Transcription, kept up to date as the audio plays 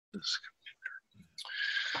is.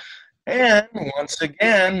 And once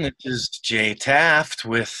again, this is Jay Taft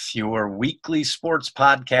with your weekly sports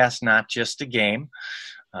podcast, Not Just a Game.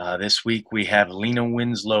 This week we have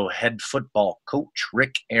Lena-Winslow head football coach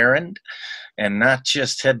Ric Arand, and not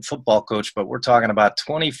just head football coach, but we're talking about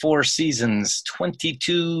 24 seasons,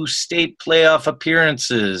 22 state playoff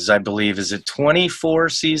appearances, I believe. Is it 24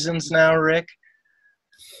 seasons now, Rick?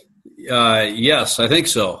 Yes, I think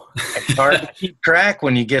so. It's hard to keep track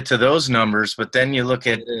when you get to those numbers, but then you look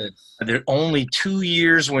at there are only 2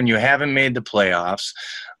 years when you haven't made the playoffs.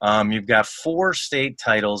 You've got 4 state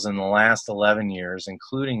titles in the last 11 years,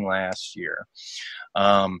 including last year.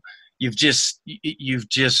 You've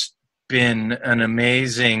just been an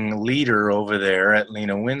amazing leader over there at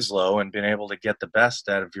Lena-Winslow and been able to get the best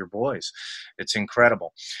out of your boys. It's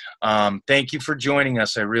incredible. Thank you for joining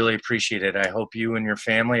us. I really appreciate it. I hope you and your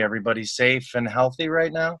family, everybody's safe and healthy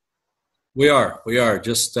right now. We are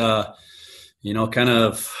just, kind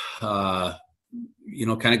of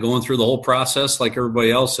going through the whole process like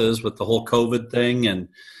everybody else is with the whole COVID thing and,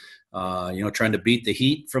 trying to beat the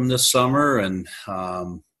heat from this summer. And,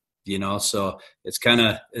 so it's kind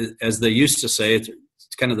of, as they used to say, it's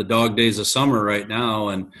kind of the dog days of summer right now.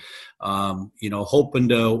 And,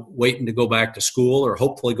 waiting to go back to school or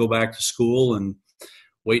hopefully go back to school and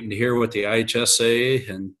waiting to hear what the IHS say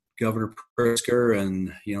and Governor Pritzker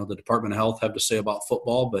and, the Department of Health have to say about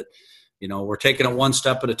football. But, we're taking it one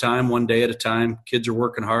step at a time, one day at a time. Kids are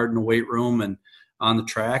working hard in the weight room and on the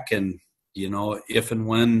track. And, if and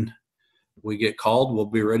when we get called, we'll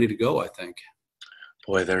be ready to go, I think.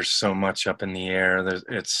 Boy, there's so much up in the air.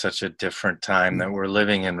 It's such a different time that we're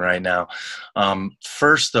living in right now.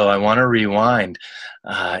 First, though, I want to rewind.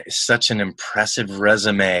 Such an impressive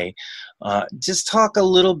resume. Just talk a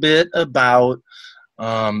little bit about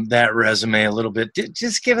that resume a little bit.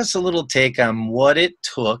 Just give us a little take on what it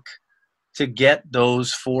took to get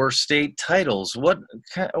those 4 state titles.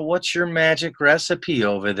 What's your magic recipe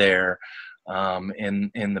over there in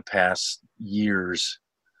the past years?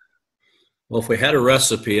 Well, if we had a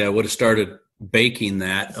recipe, I would have started baking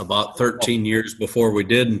that about 13 years before we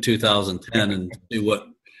did in 2010 and see what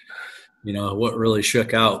really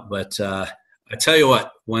shook out. But I tell you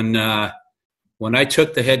what, when I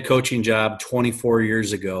took the head coaching job 24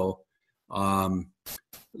 years ago,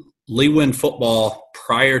 Lee-Win football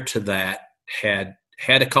prior to that had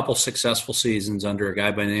a couple successful seasons under a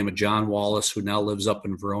guy by the name of John Wallace, who now lives up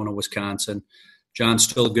in Verona, Wisconsin. John's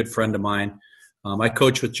still a good friend of mine. I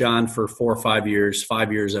coached with John for 4 or 5 years,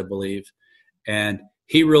 5 years, I believe. And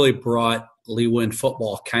he really brought Lee-Win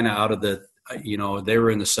football kind of out of the, they were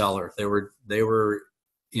in the cellar. They were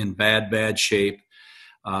in bad shape,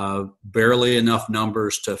 barely enough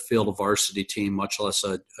numbers to field a varsity team, much less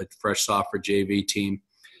a fresh sophomore JV team.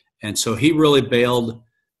 And so he really bailed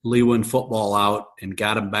Lee-Win football out and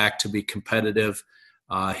got him back to be competitive.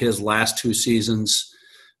 His last 2 seasons,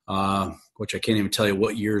 which I can't even tell you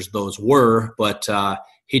what years those were, but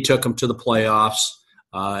he took them to the playoffs,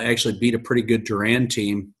 actually beat a pretty good Durand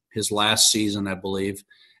team his last season, I believe,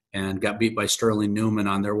 and got beat by Sterling Newman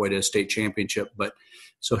on their way to a state championship. But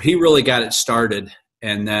so he really got it started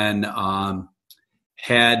and then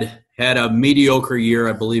had a mediocre year,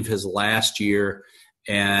 I believe his last year,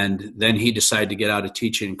 and then he decided to get out of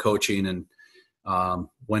teaching and coaching and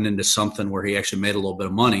went into something where he actually made a little bit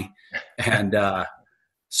of money. And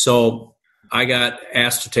so I got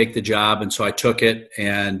asked to take the job, and so I took it.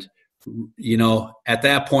 And, at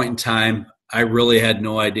that point in time, I really had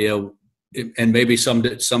no idea, and maybe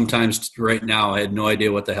sometimes right now I had no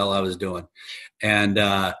idea what the hell I was doing. And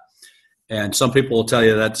some people will tell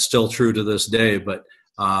you that's still true to this day. But,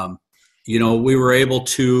 we were able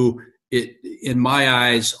to, in my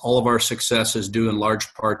eyes, all of our success is due in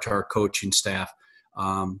large part to our coaching staff.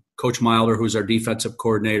 Coach Milder, who's our defensive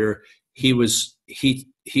coordinator,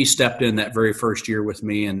 he stepped in that very first year with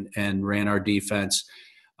me and ran our defense.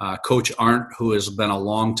 Coach Arndt, who has been a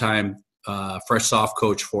long-time fresh soft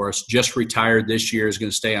coach for us, just retired this year, is going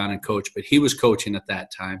to stay on and coach, but he was coaching at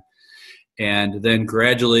that time. And then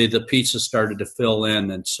gradually the pieces started to fill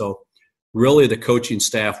in. And so really the coaching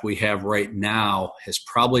staff we have right now has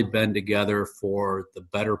probably been together for the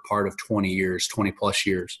better part of 20 plus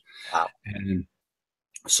years. Wow.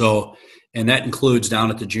 And that includes down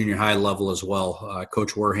at the junior high level as well.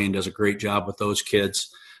 Coach Werhane does a great job with those kids.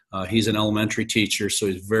 He's an elementary teacher, so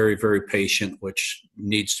he's very, very patient, which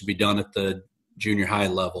needs to be done at the junior high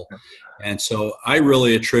level. And so I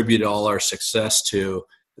really attribute all our success to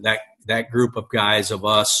that group of guys, of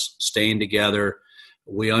us staying together.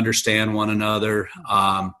 We understand one another.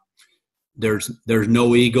 there's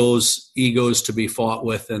no egos to be fought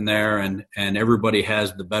with in there, and everybody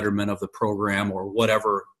has the betterment of the program or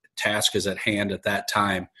whatever task is at hand at that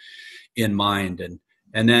time in mind.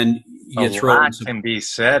 And then you throw lot can be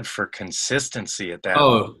said for consistency at that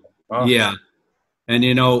level. Yeah. And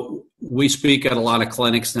we speak at a lot of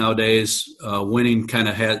clinics nowadays. Winning kind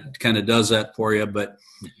of does that for you, but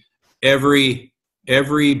every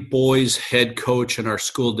boys head coach in our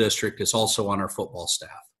school district is also on our football staff.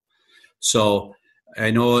 So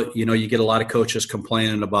I know, you get a lot of coaches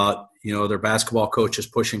complaining about, their basketball coaches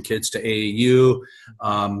pushing kids to AAU.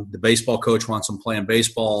 The baseball coach wants them playing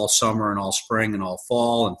baseball all summer and all spring and all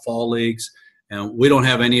fall and fall leagues. And we don't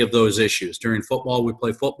have any of those issues. During football, we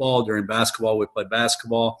play football. During basketball, we play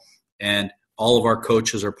basketball. And all of our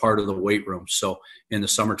coaches are part of the weight room. So in the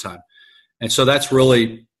summertime. And so that's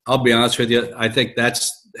really, I'll be honest with you, I think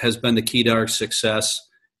has been the key to our success.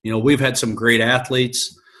 We've had some great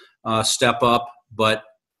athletes step up, but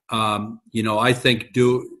I think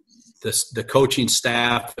the coaching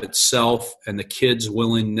staff itself and the kids'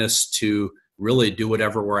 willingness to really do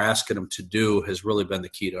whatever we're asking them to do has really been the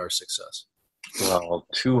key to our success. Well,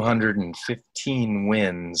 215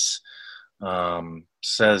 wins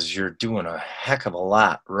says you're doing a heck of a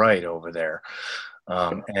lot right over there.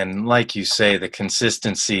 And like you say, the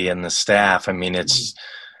consistency and the staff, I mean,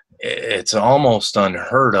 it's almost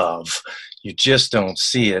unheard of. You just don't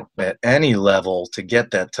see it at any level to get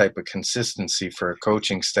that type of consistency for a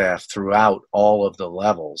coaching staff throughout all of the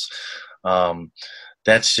levels.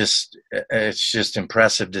 It's just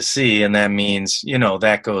impressive to see. And that means,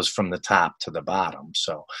 that goes from the top to the bottom.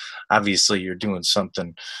 So obviously you're doing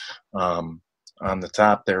something on the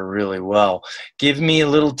top there really well. Give me a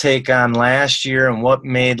little take on last year and what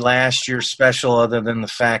made last year special, other than the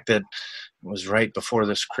fact that it was right before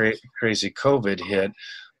this crazy COVID hit.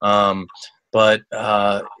 But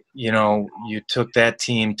you took that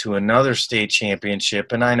team to another state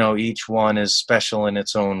championship, and I know each one is special in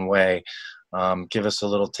its own way. Give us a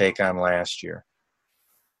little take on last year.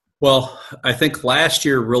 Well, I think last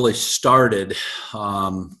year really started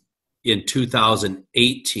in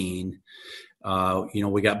 2018.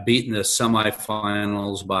 We got beaten in the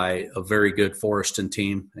semifinals by a very good Forreston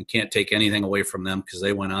team. I can't take anything away from them because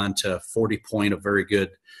they went on to 40-point, a very good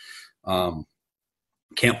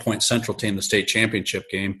Camp Point Central team, the state championship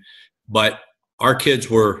game. But our kids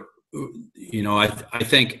were, I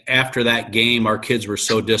think after that game, our kids were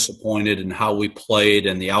so disappointed in how we played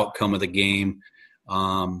and the outcome of the game.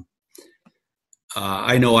 I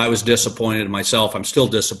know I was disappointed myself. I'm still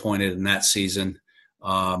disappointed in that season.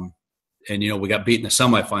 And we got beat in the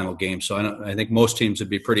semifinal game. So I think most teams would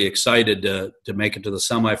be pretty excited to make it to the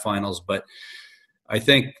semifinals. But I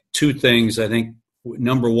think two things. I think,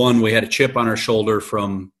 number one, we had a chip on our shoulder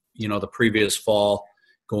from, the previous fall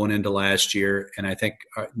going into last year. And I think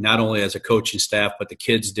not only as a coaching staff, but the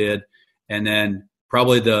kids did. And then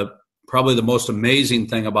probably the most amazing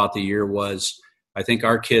thing about the year was I think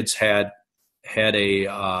our kids had a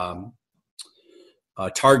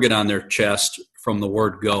target on their chest from the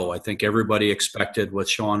word go. I think everybody expected with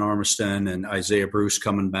Sean Ormiston and Isaiah Bruce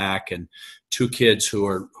coming back, and two kids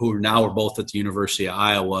who now are both at the University of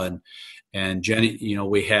Iowa, and Jenny,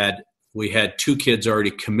 we had two kids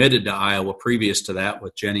already committed to Iowa previous to that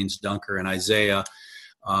with Jennings Dunker and Isaiah.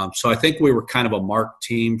 So I think we were kind of a marked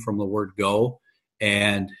team from the word go.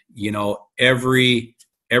 And, every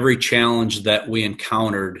challenge that we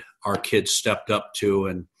encountered, our kids stepped up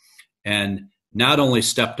to and not only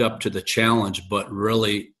stepped up to the challenge, but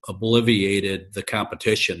really obliviated the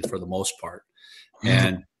competition for the most part.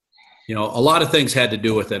 And, a lot of things had to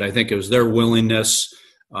do with it. I think it was their willingness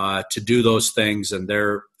to do those things and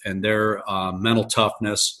their mental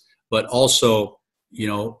toughness, but also,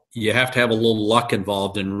 you have to have a little luck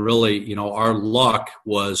involved. And really, our luck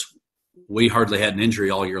was we hardly had an injury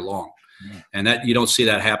all year long. And that you don't see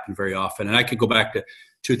that happen very often. And I could go back to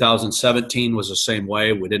 2017 was the same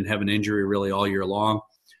way. We didn't have an injury really all year long.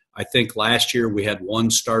 I think last year we had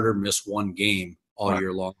one starter miss one game all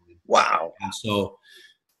year long. Wow. And so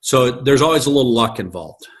there's always a little luck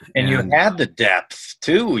involved. And you had the depth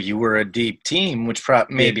too. You were a deep team, which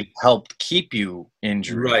maybe helped keep you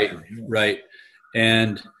injured. Right.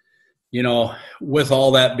 And, with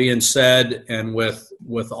all that being said, and with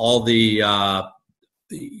all the,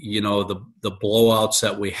 the blowouts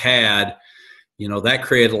that we had, that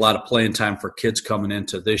created a lot of playing time for kids coming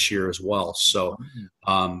into this year as well. So,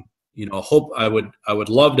 hope I would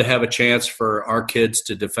love to have a chance for our kids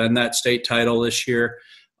to defend that state title this year.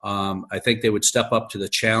 I think they would step up to the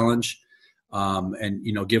challenge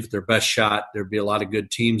and give it their best shot. There'd be a lot of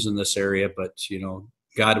good teams in this area, but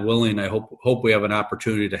God willing, I hope we have an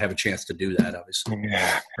opportunity to have a chance to do that, obviously.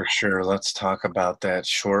 Yeah, for sure. Let's talk about that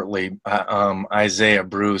shortly. Isaiah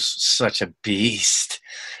Bruce, such a beast.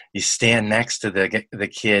 You stand next to the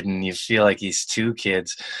kid and you feel like he's two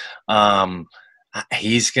kids. Where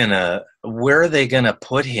are they gonna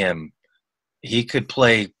put him? He could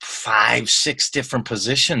play 5, 6 different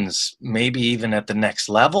positions, maybe even at the next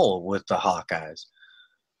level with the Hawkeyes.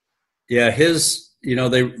 Yeah,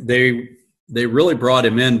 they really brought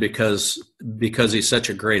him in because he's such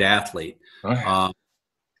a great athlete. Right.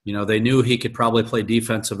 They knew he could probably play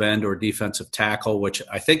defensive end or defensive tackle, which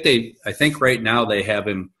I think right now they have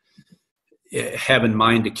in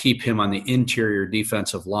mind to keep him on the interior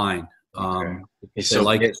defensive line. They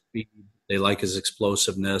like his speed, they like his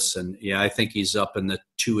explosiveness, and I think he's up in the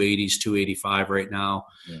 280s, 285 right now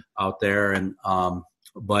out there. And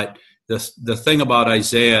but the thing about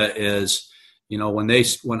Isaiah is,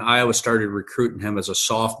 when Iowa started recruiting him as a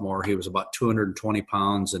sophomore, he was about 220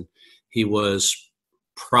 pounds, and he was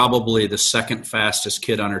probably the second fastest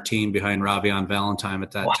kid on our team behind Ravion Valentine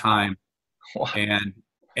at that time. Wow. And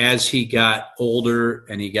as he got older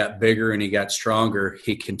and he got bigger and he got stronger,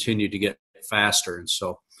 he continued to get faster. And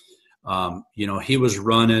so, he was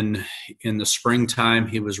running in the springtime.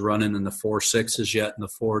 He was running in the 4.6s yet in the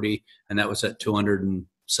 40, and that was at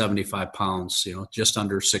 275 pounds, just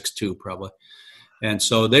under 6'2", probably. And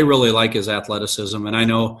so they really like his athleticism. And I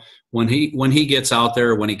know when he gets out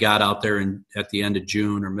there, when he got out there at the end of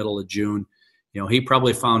June or middle of June, he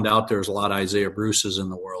probably found out there's a lot of Isaiah Bruces in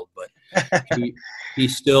the world, but he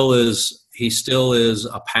still is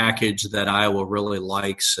a package that Iowa really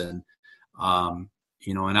likes. And,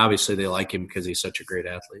 and obviously they like him because he's such a great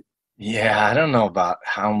athlete. Yeah. I don't know about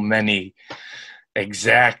how many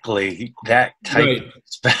exactly that type of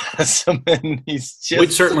specimen.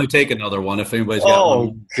 We'd certainly take another one if anybody's got one.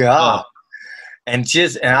 Oh God. And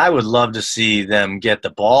I would love to see them get the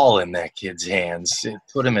ball in that kid's hands,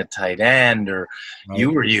 put him at tight end, or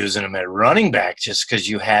you were using him at running back just because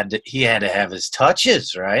he had to have his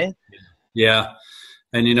touches, right? Yeah.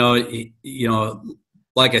 And,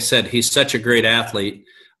 like I said, he's such a great athlete.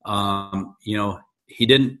 He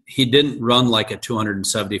didn't run like a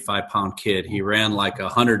 275-pound kid. He ran like a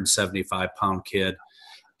 175-pound kid.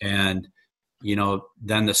 And,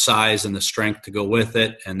 then the size and the strength to go with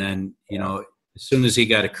it. And then, as soon as he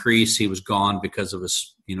got a crease, he was gone because of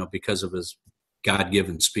his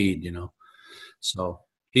God-given speed, So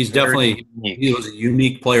he was a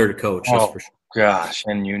unique player to coach. That's for sure. Gosh,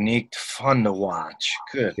 and unique, fun to watch.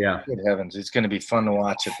 Good heavens. It's going to be fun to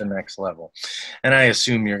watch at the next level. And I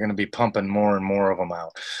assume you're going to be pumping more and more of them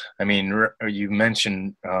out. I mean, you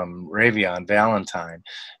mentioned Ravion Valentine,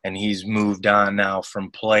 and he's moved on now from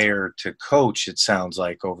player to coach, it sounds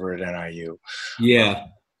like, over at NIU. Yeah.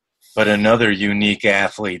 But another unique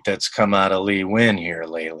athlete that's come out of Lee Win here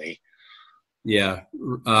lately. Yeah.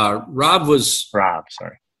 Rob,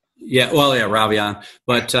 sorry. Yeah, well, yeah, Ravion.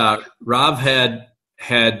 But Rob had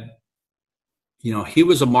he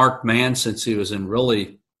was a marked man since he was in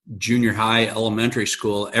really junior high, elementary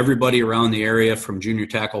school. Everybody around the area from junior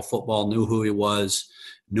tackle football knew who he was,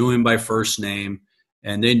 knew him by first name,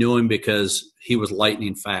 and they knew him because he was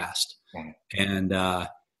lightning fast. And,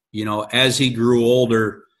 as he grew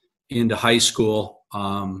older into high school,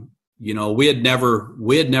 we had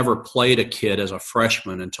never played a kid as a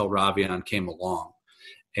freshman until Ravion came along.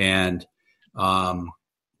 And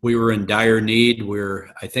we were in dire need.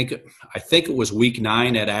 I think it was week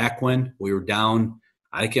 9 at Aquin. We were down.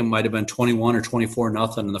 I think it might have been 21 or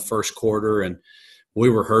 24-0 in the first quarter, and we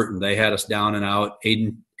were hurting. They had us down and out.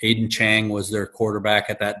 Aiden Chang was their quarterback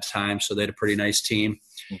at that time, so they had a pretty nice team.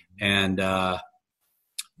 And our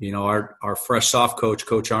fresh soft coach,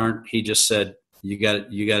 Coach Arndt, he just said, You got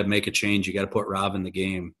to make a change. You got to put Rob in the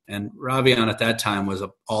game. And Ravion at that time was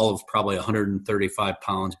all of probably 135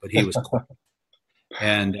 pounds, but he was cool.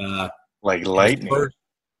 And like lightning.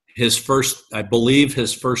 I believe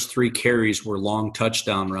his first 3 carries were long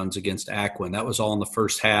touchdown runs against Aquin. That was all in the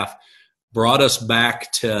first half. Brought us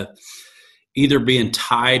back to either being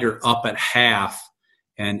tied or up at half.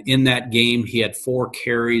 And in that game, he had 4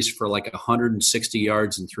 carries for like 160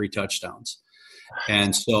 yards and 3 touchdowns.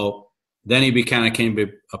 And so then he became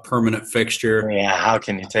a permanent fixture. Yeah, how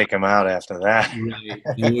can you take him out after that? Right.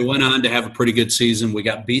 And we went on to have a pretty good season. We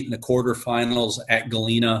got beat in the quarterfinals at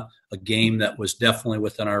Galena, a game that was definitely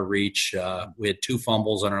within our reach. We had 2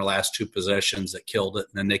 fumbles on our last 2 possessions that killed it,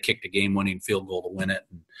 and then they kicked a game-winning field goal to win it.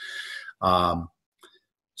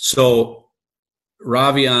 So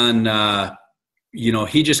Ravion,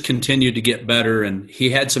 he just continued to get better, and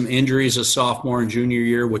he had some injuries as sophomore and junior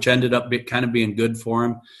year, which ended up kind of being good for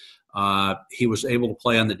him. He was able to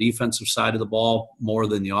play on the defensive side of the ball more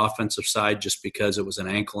than the offensive side just because it was an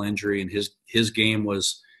ankle injury, and his game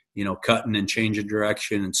was, cutting and changing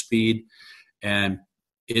direction and speed. And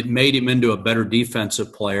it made him into a better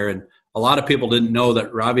defensive player. And a lot of people didn't know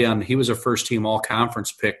that Ravian, he was a first-team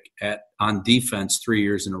all-conference pick on defense 3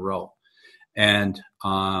 years in a row. And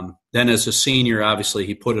then as a senior, obviously,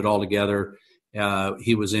 he put it all together.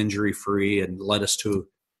 He was injury-free and led us to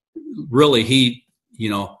really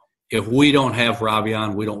if we don't have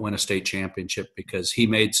Ravian, we don't win a state championship, because he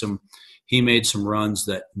made some runs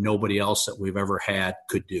that nobody else that we've ever had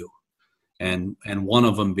could do. And one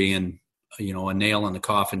of them being, a nail in the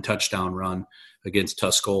coffin touchdown run against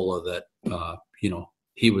Tuscola that,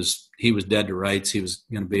 he was dead to rights. He was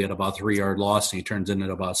going to be at about 3-yard loss, and he turns into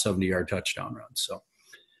about 70-yard touchdown run. So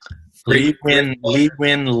Lee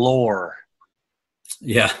Win Lore.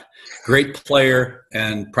 Yeah. Great player,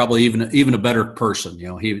 and probably even a better person.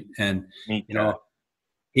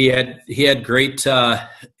 He had great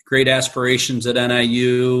aspirations at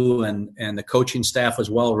NIU, and the coaching staff as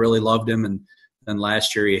well really loved him. And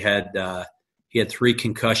last year he had 3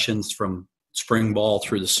 concussions from spring ball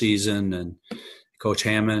through the season. And Coach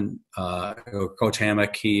Hammock,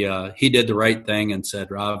 he did the right thing and said,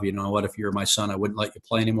 "Rob, you know what? If you're my son, I wouldn't let you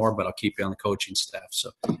play anymore, but I'll keep you on the coaching staff."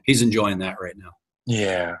 So he's enjoying that right now.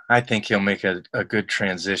 Yeah, I think he'll make a good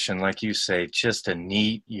transition. Like you say, just a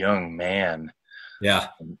neat young man. Yeah.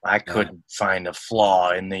 I couldn't find a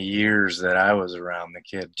flaw in the years that I was around the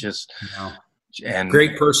kid. And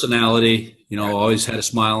great personality, always has a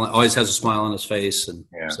smile on his face. And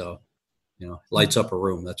so, lights up a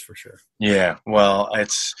room, that's for sure. Yeah. Well,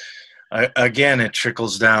 it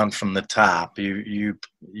trickles down from the top. You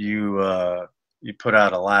put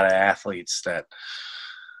out a lot of athletes that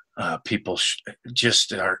people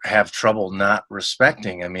just have trouble not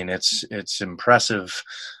respecting. I mean, it's impressive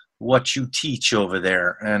what you teach over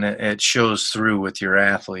there, and it shows through with your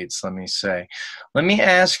athletes, let me say. Let me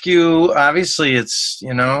ask you, obviously it's,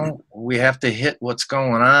 we have to hit what's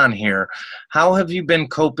going on here. How have you been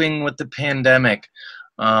coping with the pandemic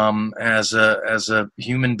as a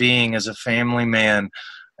human being, as a family man,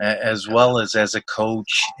 as well as a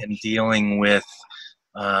coach, and dealing with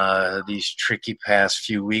these tricky past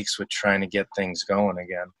few weeks with trying to get things going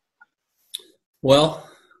again? Well,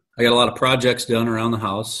 I got a lot of projects done around the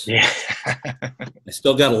house. Yeah. I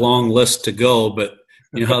still got a long list to go, but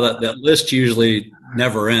you know how that list usually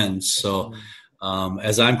never ends. So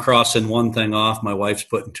as I'm crossing one thing off, my wife's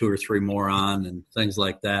putting 2 or 3 more on and things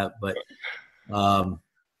like that. But,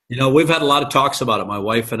 we've had a lot of talks about it, my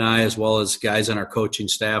wife and I, as well as guys on our coaching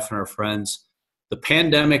staff and our friends. The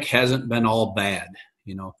pandemic hasn't been all bad.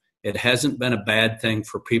 It hasn't been a bad thing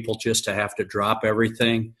for people just to have to drop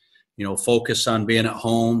everything, focus on being at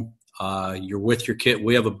home. You're with your kid.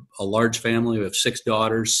 We have a large family. We have 6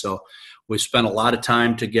 daughters. So we spent a lot of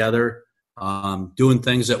time together doing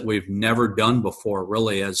things that we've never done before,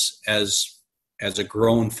 really, as a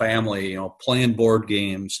grown family, playing board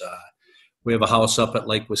games. We have a house up at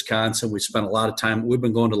Lake Wisconsin. We spent a lot of time. We've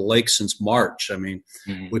been going to the lake since March. I mean,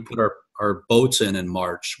 we put our boats in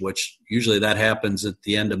March, which usually that happens at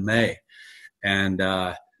the end of May. And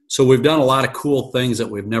so we've done a lot of cool things that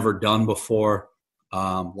we've never done before.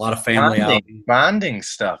 A lot of family bonding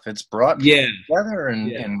stuff. It's brought people together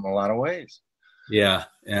in a lot of ways. Yeah.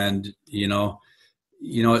 And,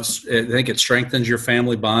 I think it strengthens your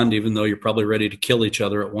family bond, even though you're probably ready to kill each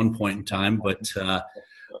other at one point in time.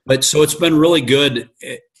 But so it's been really good.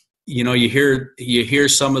 You hear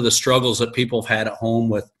some of the struggles that people have had at home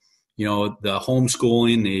with, the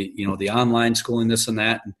homeschooling, the online schooling, this and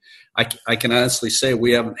that. And I can honestly say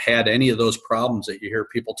we haven't had any of those problems that you hear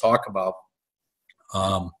people talk about.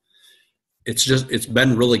 It's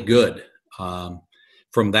been really good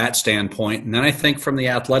from that standpoint. And then I think from the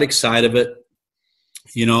athletic side of it,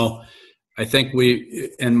 I think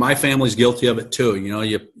and my family's guilty of it too.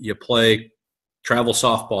 You play travel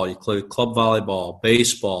softball, you play club volleyball,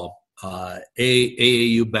 baseball,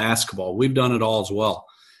 AAU basketball. We've done it all as well.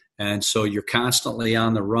 And so you're constantly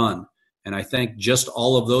on the run. And I think just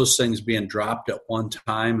all of those things being dropped at one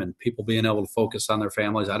time and people being able to focus on their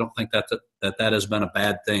families, I don't think that has been a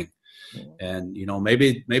bad thing. And,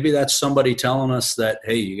 maybe that's somebody telling us that,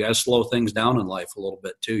 hey, you got to slow things down in life a little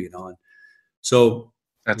bit too, And so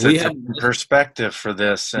that's a perspective for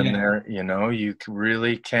this. And there, you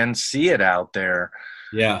really can see it out there.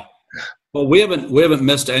 Yeah. Well, we haven't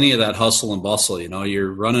missed any of that hustle and bustle.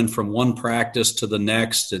 You're running from one practice to the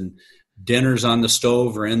next, and dinner's on the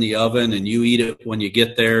stove or in the oven, and you eat it when you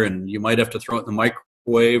get there, and you might have to throw it in the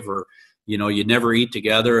microwave, or you never eat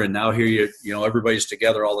together, and now here everybody's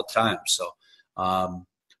together all the time. So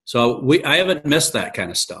So I haven't missed that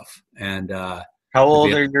kind of stuff. And how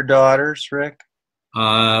old are your daughters, Rick?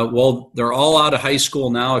 Well, they're all out of high school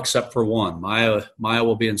now except for one. Maya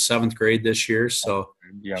will be in 7th grade this year, so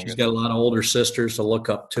she's got a lot of older sisters to look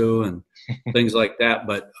up to and things like that.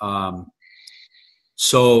 But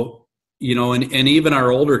so, and even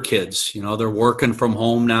our older kids, they're working from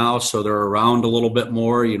home now, so they're around a little bit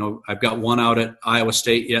more. I've got one out at Iowa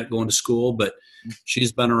State yet going to school, but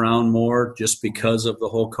she's been around more just because of the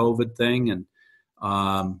whole COVID thing.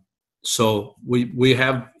 And so we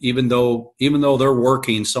have, even though they're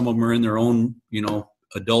working, some of them are in their own,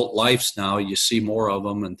 adult lives now. You see more of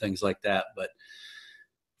them and things like that. But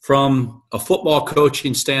from a football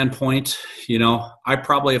coaching standpoint, I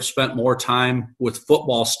probably have spent more time with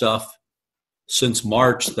football stuff since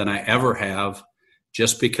March than I ever have,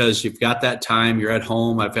 just because you've got that time, you're at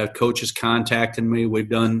home. I've had coaches contacting me.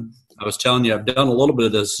 I was telling you, I've done a little bit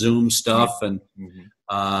of this Zoom stuff, and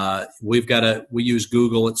we use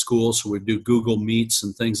Google at school, so we do Google Meets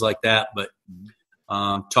and things like that. But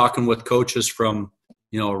talking with coaches from,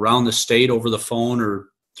 around the state over the phone or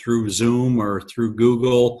through Zoom or through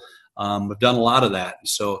Google, I've done a lot of that.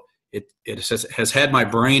 So it has had my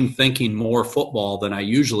brain thinking more football than I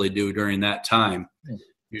usually do during that time.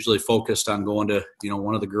 Usually focused on going to,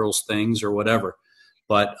 one of the girls' things or whatever.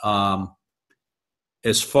 But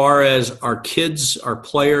as far as our kids, our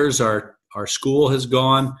players, our school has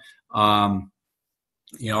gone, our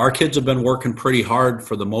kids have been working pretty hard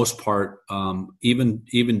for the most part. Even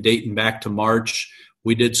dating back to March,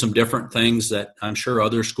 we did some different things that I'm sure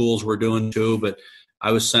other schools were doing too, but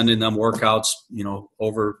I was sending them workouts,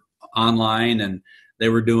 over online, and they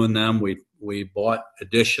were doing them. We bought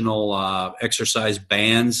additional exercise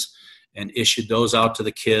bands and issued those out to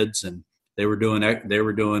the kids, and they were doing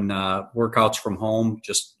workouts from home,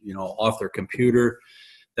 just off their computer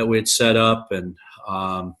that we had set up, and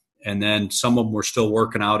then some of them were still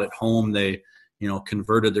working out at home. They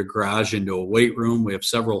converted their garage into a weight room. We have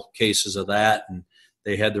several cases of that, and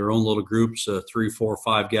they had their own little groups of 3, 4,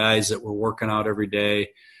 5 guys that were working out every day.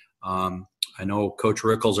 I know Coach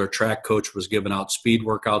Rickles, our track coach, was giving out speed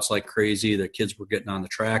workouts like crazy. The kids were getting on the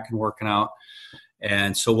track and working out.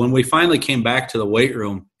 And so when we finally came back to the weight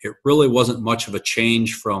room, it really wasn't much of a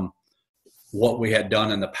change from what we had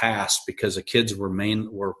done in the past, because the kids were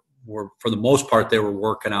for the most part, they were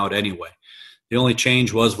working out anyway. The only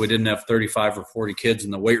change was we didn't have 35 or 40 kids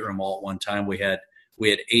in the weight room all at one time. We had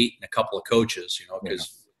 8 and a couple of coaches,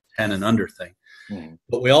 because 10 and under thing. Mm-hmm.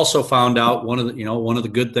 But we also found out one of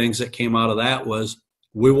the good things that came out of that was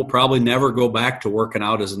we will probably never go back to working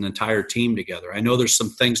out as an entire team together. I know there's some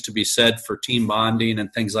things to be said for team bonding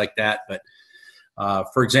and things like that, but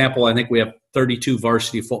for example, I think we have 32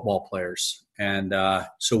 varsity football players, and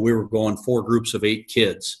so we were going 4 groups of 8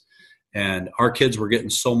 kids, and our kids were getting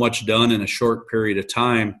so much done in a short period of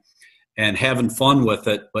time and having fun with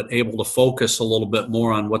it, but able to focus a little bit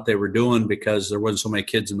more on what they were doing because there wasn't so many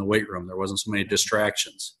kids in the weight room. There wasn't so many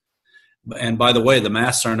distractions. And by the way, the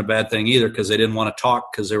masks aren't a bad thing either, because they didn't want to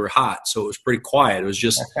talk because they were hot. So it was pretty quiet. It was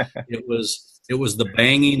just, it was the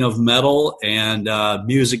banging of metal and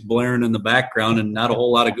music blaring in the background, and not a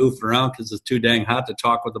whole lot of goofing around because it's too dang hot to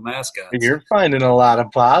talk with the mask on. You're finding a lot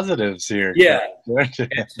of positives here. Yeah.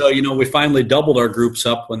 So, we finally doubled our groups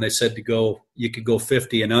up when they said you could go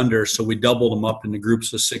 50 and under. So we doubled them up into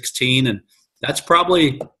groups of 16. And that's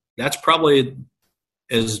probably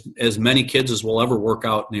as many kids as we'll ever work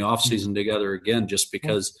out in the off season together again, just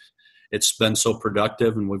because it's been so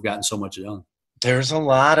productive and we've gotten so much done. There's a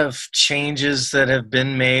lot of changes that have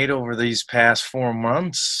been made over these past 4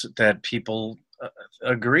 months that people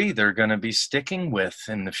agree they're going to be sticking with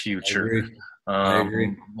in the future. I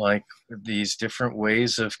agree. Like these different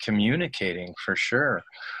ways of communicating, for sure.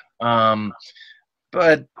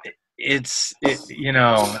 But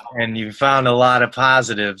and you found a lot of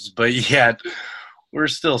positives, but yet we're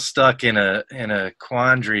still stuck in a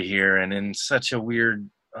quandary here and in such a weird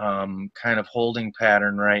kind of holding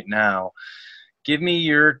pattern right now. Give me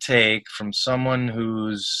your take from someone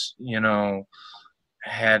who's,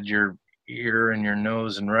 had your ear and your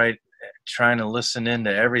nose and trying to listen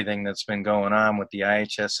into everything that's been going on with the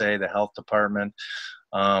IHSA, the health department.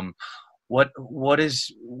 What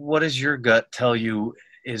does your gut tell you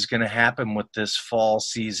is going to happen with this fall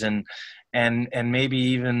season? And maybe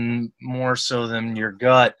even more so than your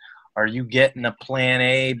gut, are you getting a plan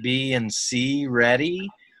A, B, and C ready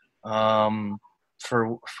for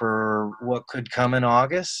what could come in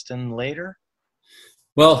August and later?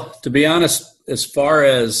 Well, to be honest, as far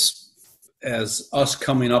as us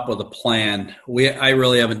coming up with a plan, I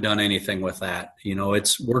really haven't done anything with that.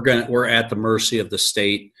 We're at the mercy of the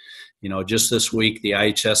state. just this week, the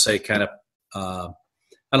IHSA kind of,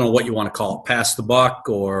 I don't know what you want to call it, passed the buck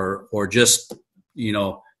or just,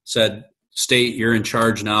 said, state, you're in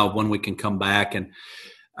charge now of when we can come back. And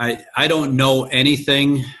I don't know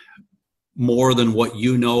anything more than what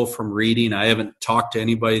you know from reading. I haven't talked to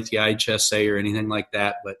anybody at the IHSA or anything like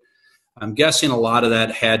that, but I'm guessing a lot of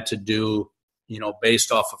that had to do,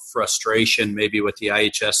 based off of frustration, maybe with the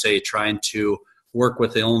IHSA trying to work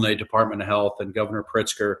with the Illinois Department of Health and Governor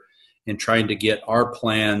Pritzker in trying to get our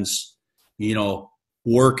plans,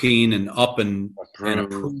 working and up and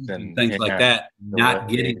approved and things like that, not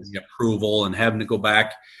getting the approval and having to go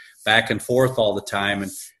back and forth all the time.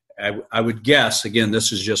 And I would guess, again,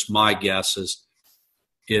 this is just my guess,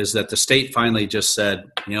 is that the state finally just said,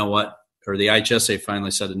 you know what, or the IHSA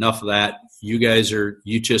finally said, enough of that. You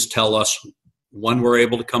just tell us when we're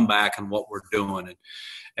able to come back and what we're doing.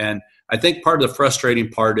 And I think part of the frustrating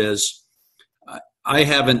part is I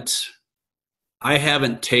haven't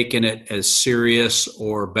taken it as serious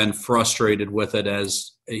or been frustrated with it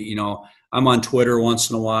as, I'm on Twitter once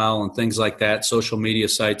in a while and things like that, social media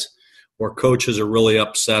sites where coaches are really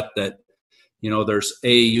upset that, there's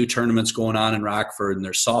AAU tournaments going on in Rockford and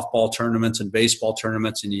there's softball tournaments and baseball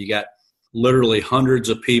tournaments, and you got literally hundreds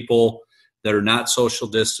of people that are not social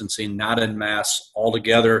distancing, not en masse, all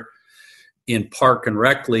together in park and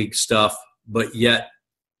rec league stuff, but yet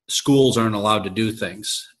schools aren't allowed to do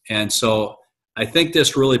things. And so I think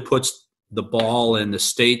this really puts the ball in the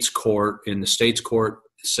state's court,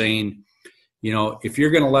 saying, if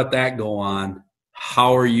you're going to let that go on,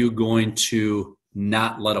 how are you going to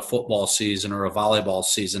not let a football season or a volleyball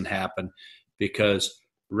season happen? Because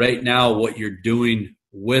right now what you're doing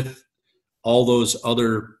with all those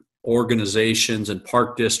other organizations and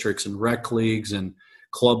park districts and rec leagues and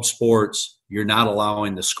club sports, you're not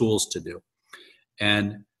allowing the schools to do.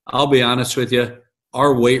 And I'll be honest with you,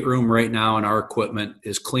 our weight room right now and our equipment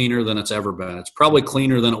is cleaner than it's ever been. It's probably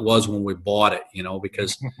cleaner than it was when we bought it,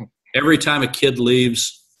 because every time a kid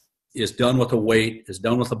leaves, is done with a weight, is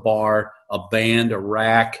done with a bar, a band, a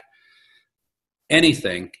rack,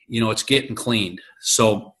 anything, it's getting cleaned.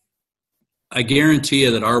 So I guarantee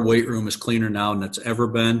you that our weight room is cleaner now than it's ever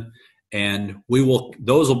been. And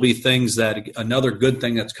those will be things that, another good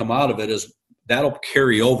thing that's come out of it is that'll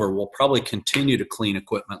carry over. We'll probably continue to clean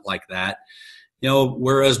equipment like that.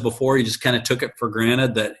 Whereas before you just kind of took it for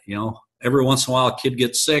granted that, every once in a while a kid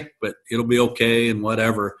gets sick, but it'll be okay and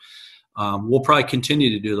whatever. We'll probably continue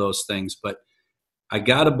to do those things. But I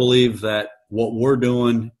got to believe that what we're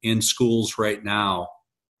doing in schools right now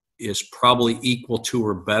is probably equal to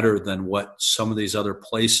or better than what some of these other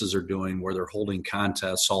places are doing where they're holding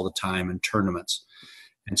contests all the time and tournaments.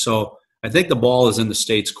 And so I think the ball is in the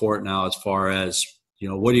state's court now as far as,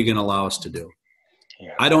 what are you going to allow us to do?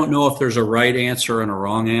 Yeah. I don't know if there's a right answer and a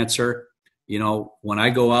wrong answer. When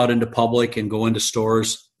I go out into public and go into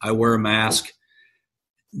stores, I wear a mask,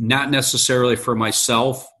 not necessarily for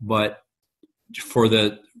myself, but for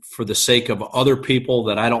the sake of other people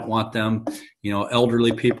that I don't want them,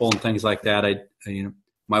 elderly people and things like that.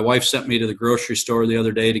 My wife sent me to the grocery store the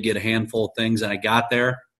other day to get a handful of things, and I got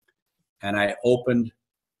there and I opened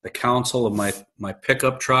the console of my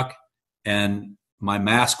pickup truck and my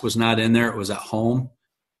mask was not in there. It was at home.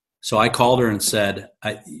 So I called her and said,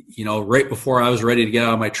 right before I was ready to get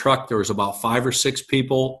out of my truck, there was about 5 or 6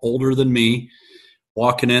 people older than me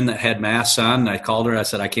walking in that had masks on. And I called her. I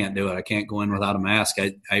said, I can't do it. I can't go in without a mask.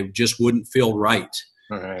 I just wouldn't feel right.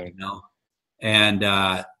 Right.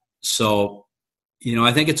 And so,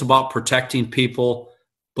 I think it's about protecting people,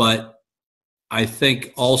 but I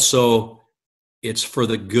think also it's for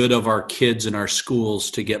the good of our kids in our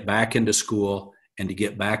schools to get back into school and to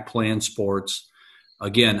get back playing sports.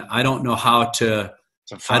 Again, I don't know how to.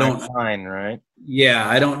 It's a fine line, right? Yeah,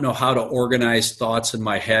 I don't know how to organize thoughts in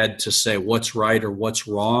my head to say what's right or what's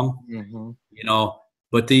wrong. Mm-hmm.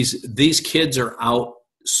 But these kids are out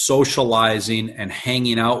socializing and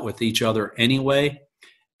hanging out with each other anyway,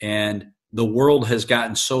 and the world has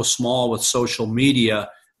gotten so small with social media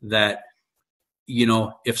that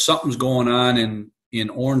if something's going on in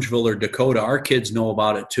Orangeville or Dakota, our kids know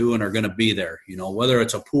about it too and are going to be there. Whether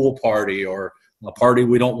it's a pool party or a party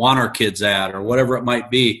we don't want our kids at or whatever it might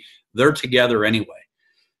be, they're together anyway.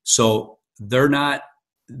 So they're not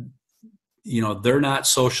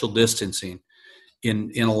social distancing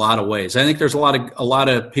in a lot of ways. I think there's a lot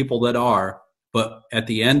of people that are, but at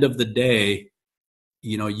the end of the day,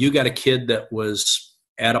 you got a kid that was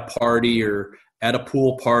at a party or at a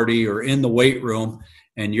pool party or in the weight room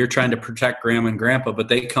and you're trying to protect grandma and grandpa, but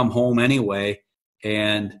they come home anyway.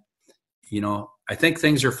 And, I think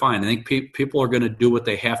things are fine. I think people are going to do what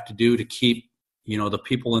they have to do to keep the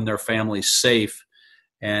people in their families safe.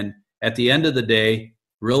 And at the end of the day,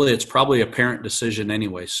 really, it's probably a parent decision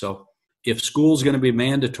anyway. So if school's going to be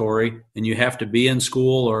mandatory and you have to be in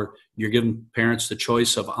school, or you're giving parents the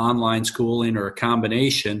choice of online schooling or a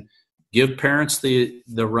combination, give parents the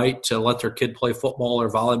right to let their kid play football or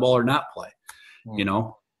volleyball or not play.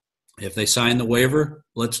 If they sign the waiver,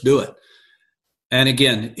 let's do it. And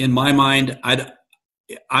again, in my mind,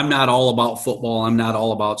 I'm not all about football. I'm not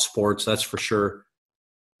all about sports, that's for sure.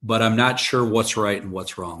 But I'm not sure what's right and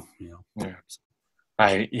what's wrong. Yeah.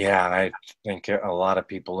 I think a lot of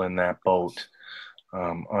people in that boat.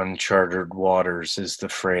 Uncharted waters is the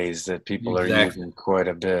phrase that people are using quite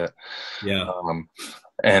a bit. Yeah.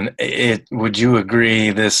 And would you agree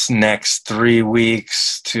this next 3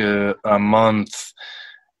 weeks to a month,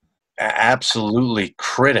 absolutely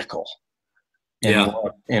critical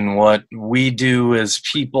in what we do as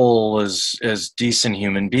people, as decent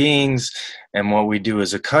human beings, and what we do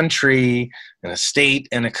as a country and a state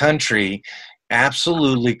and a country,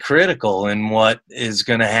 absolutely critical in what is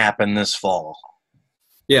going to happen this fall.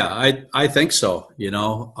 Yeah, I think so.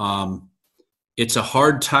 It's a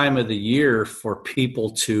hard time of the year for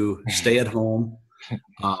people to stay at home,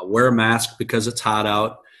 wear a mask because it's hot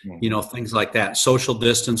out, things like that. Social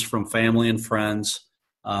distance from family and friends.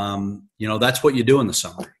 That's what you do in the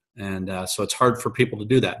summer. And so it's hard for people to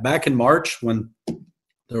do that. Back in March, when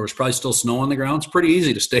there was probably still snow on the ground, it's pretty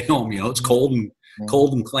easy to stay home. It's cold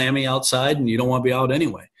and clammy outside, and you don't want to be out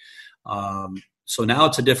anyway. So now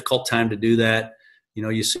it's a difficult time to do that.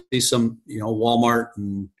 You see some, Walmart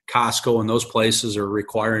and Costco and those places are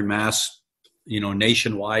requiring masks,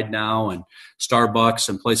 nationwide now, and Starbucks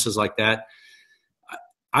and places like that.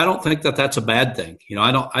 I don't think that that's a bad thing.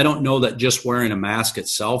 I don't know that just wearing a mask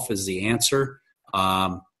itself is the answer.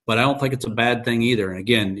 But I don't think it's a bad thing either. And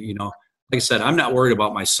again, like I said, I'm not worried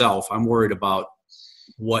about myself. I'm worried about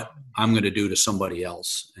what I'm going to do to somebody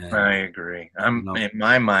else. And, I agree. In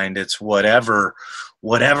my mind, it's whatever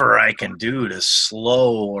I can do to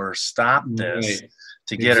slow or stop this,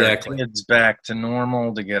 to get our kids back to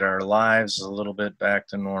normal, to get our lives a little bit back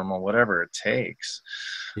to normal, whatever it takes.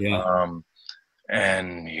 Yeah.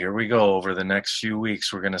 And here we go. Over the next few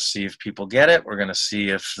weeks, we're going to see if people get it. We're going to see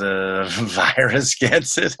if the virus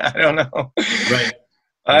gets it. I don't know. Right.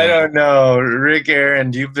 I don't know. Ric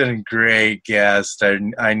Arand, you've been a great guest.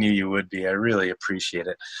 I knew you would be. I really appreciate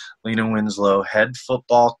it. Lena-Winslow, head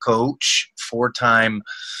football coach, 4-time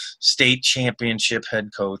state championship head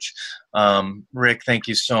coach. Ric, thank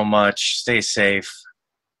you so much. Stay safe.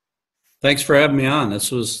 Thanks for having me on.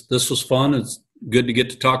 This was fun. It's good to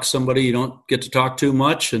get to talk to somebody you don't get to talk to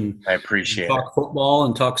much, and I appreciate talk football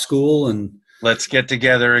and talk school. And let's get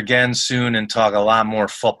together again soon and talk a lot more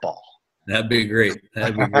football. That'd be great.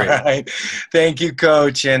 All right. Thank you,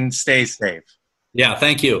 Coach, and stay safe. Yeah,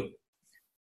 thank you.